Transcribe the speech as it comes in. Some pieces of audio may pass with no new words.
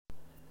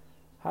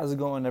How's it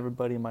going,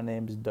 everybody? My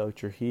name is Doug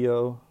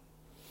Trujillo.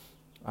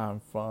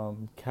 I'm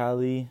from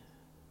Cali.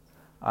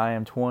 I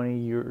am 20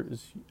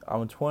 years.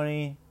 I'm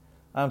 20.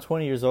 I'm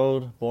 20 years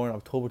old. Born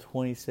October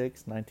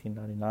 26,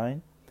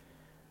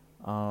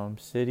 1999.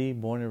 City,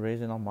 born and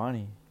raised in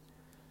Almani.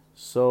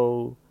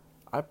 So,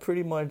 I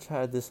pretty much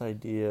had this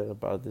idea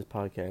about this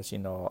podcast.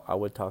 I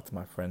would talk to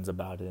my friends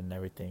about it and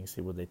everything,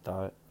 see what they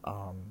thought.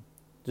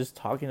 Just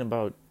talking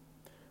about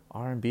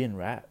R&B and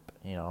rap.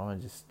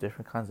 And just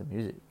different kinds of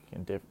music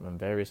and different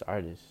various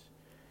artists.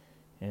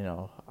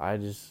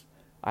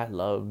 I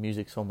love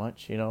music so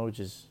much.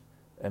 Just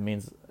it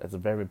means it's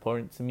very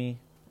important to me,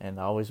 and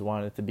I always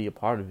wanted to be a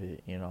part of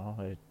it.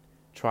 I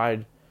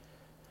tried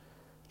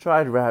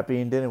tried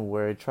rapping, didn't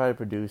work. Tried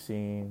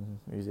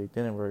producing music,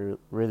 didn't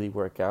really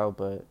work out.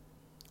 But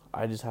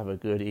I just have a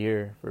good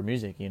ear for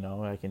music.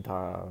 I can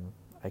talk.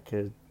 I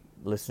could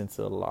listen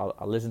to a lot.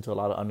 I listen to a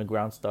lot of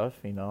underground stuff.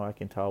 I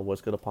can tell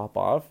what's gonna pop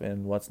off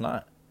and what's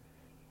not.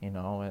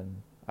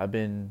 And I've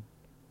been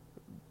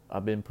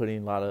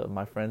putting a lot of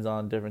my friends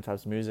on different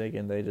types of music,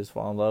 and they just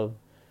fall in love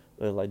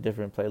with like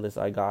different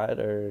playlists I got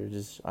or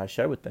just I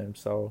share with them.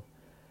 So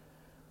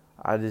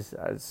I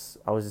was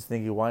just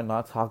thinking, why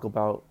not talk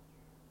about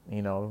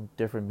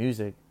different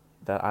music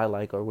that I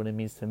like or what it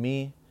means to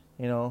me,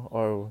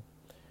 or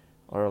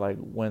like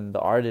when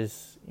the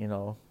artists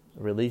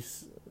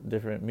release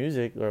different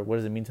music or what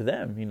does it mean to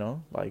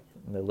them, like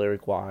the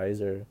lyric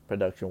wise or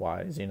production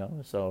wise,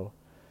 So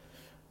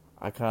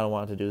I kind of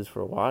wanted to do this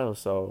for a while,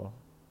 so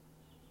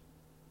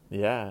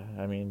yeah,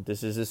 I mean,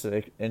 this is just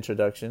an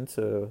introduction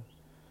to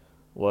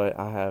what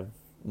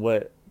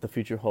the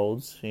future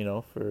holds,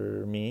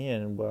 for me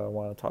and what I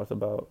want to talk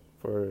about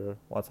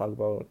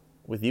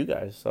with you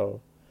guys.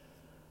 So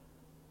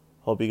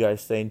hope you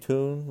guys stay in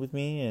tune with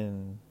me,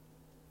 and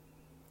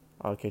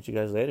I'll catch you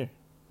guys later.